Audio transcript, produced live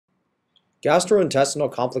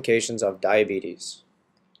Gastrointestinal complications of diabetes.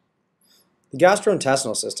 The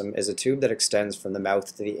gastrointestinal system is a tube that extends from the mouth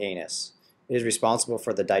to the anus. It is responsible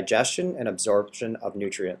for the digestion and absorption of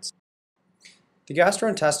nutrients. The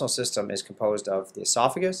gastrointestinal system is composed of the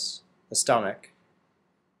esophagus, the stomach,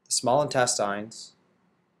 the small intestines,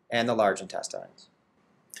 and the large intestines.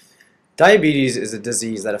 Diabetes is a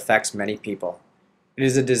disease that affects many people. It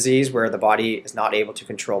is a disease where the body is not able to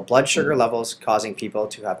control blood sugar levels, causing people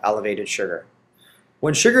to have elevated sugar.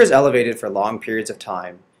 When sugar is elevated for long periods of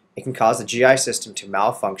time, it can cause the GI system to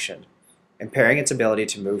malfunction, impairing its ability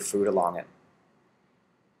to move food along it.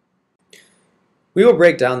 We will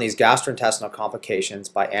break down these gastrointestinal complications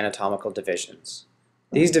by anatomical divisions.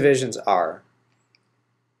 These divisions are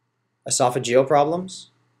esophageal problems,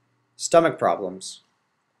 stomach problems,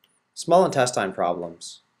 small intestine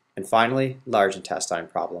problems, and finally, large intestine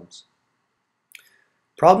problems.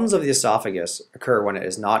 Problems of the esophagus occur when it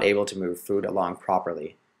is not able to move food along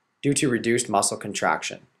properly due to reduced muscle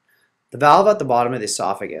contraction. The valve at the bottom of the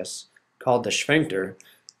esophagus, called the sphincter,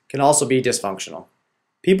 can also be dysfunctional.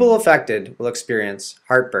 People affected will experience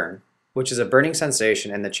heartburn, which is a burning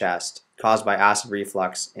sensation in the chest caused by acid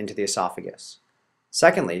reflux into the esophagus.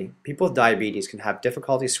 Secondly, people with diabetes can have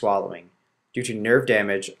difficulty swallowing due to nerve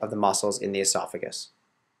damage of the muscles in the esophagus.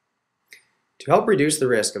 To help reduce the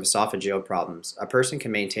risk of esophageal problems, a person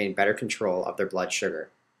can maintain better control of their blood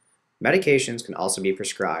sugar. Medications can also be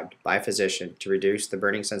prescribed by a physician to reduce the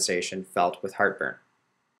burning sensation felt with heartburn.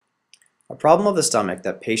 A problem of the stomach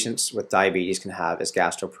that patients with diabetes can have is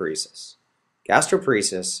gastroparesis.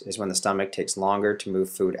 Gastroparesis is when the stomach takes longer to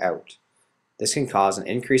move food out. This can cause an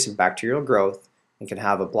increase in bacterial growth and can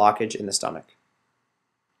have a blockage in the stomach.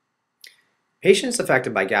 Patients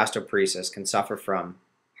affected by gastroparesis can suffer from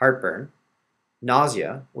heartburn,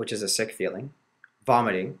 nausea, which is a sick feeling,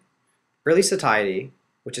 vomiting, early satiety,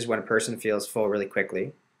 which is when a person feels full really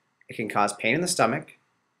quickly. It can cause pain in the stomach,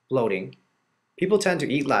 bloating. People tend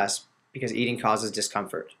to eat less because eating causes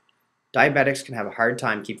discomfort. Diabetics can have a hard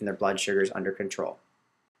time keeping their blood sugars under control.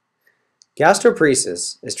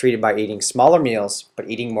 Gastroparesis is treated by eating smaller meals but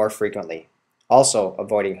eating more frequently. Also,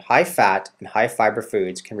 avoiding high fat and high fiber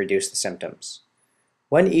foods can reduce the symptoms.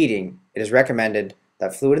 When eating, it is recommended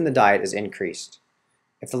that fluid in the diet is increased.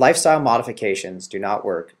 If the lifestyle modifications do not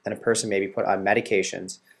work, then a person may be put on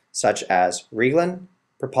medications such as Reglan,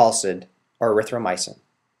 Propulsid, or erythromycin.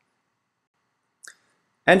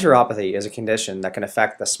 Enteropathy is a condition that can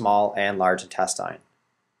affect the small and large intestine.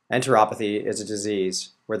 Enteropathy is a disease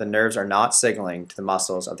where the nerves are not signaling to the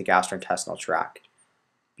muscles of the gastrointestinal tract.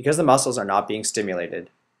 Because the muscles are not being stimulated,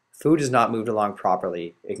 food is not moved along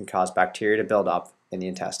properly. It can cause bacteria to build up in the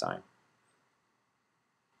intestine.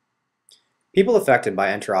 People affected by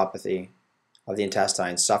enteropathy of the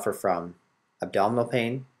intestine suffer from abdominal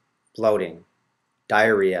pain, bloating,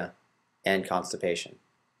 diarrhea, and constipation.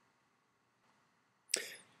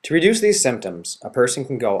 To reduce these symptoms, a person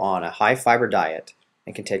can go on a high-fiber diet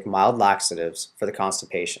and can take mild laxatives for the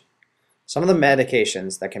constipation. Some of the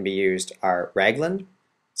medications that can be used are Reglan,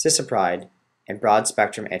 Cisapride, and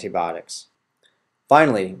broad-spectrum antibiotics.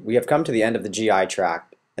 Finally, we have come to the end of the GI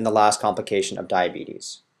tract and the last complication of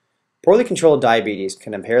diabetes. Poorly controlled diabetes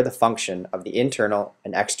can impair the function of the internal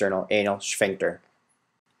and external anal sphincter.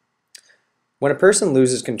 When a person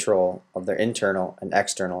loses control of their internal and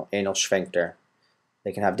external anal sphincter,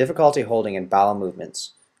 they can have difficulty holding in bowel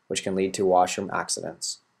movements, which can lead to washroom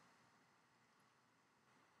accidents.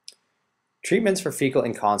 Treatments for fecal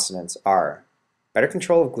incontinence are better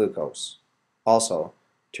control of glucose, also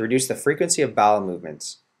to reduce the frequency of bowel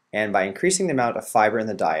movements, and by increasing the amount of fiber in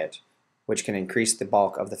the diet, which can increase the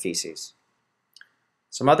bulk of the feces.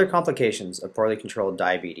 Some other complications of poorly controlled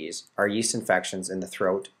diabetes are yeast infections in the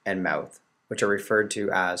throat and mouth, which are referred to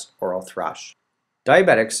as oral thrush.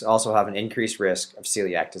 Diabetics also have an increased risk of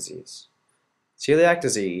celiac disease. Celiac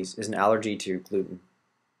disease is an allergy to gluten.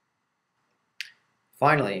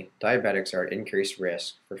 Finally, diabetics are at increased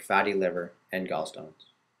risk for fatty liver and gallstones.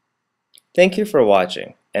 Thank you for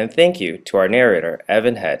watching, and thank you to our narrator,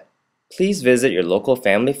 Evan Head. Please visit your local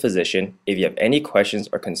family physician if you have any questions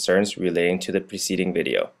or concerns relating to the preceding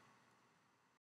video.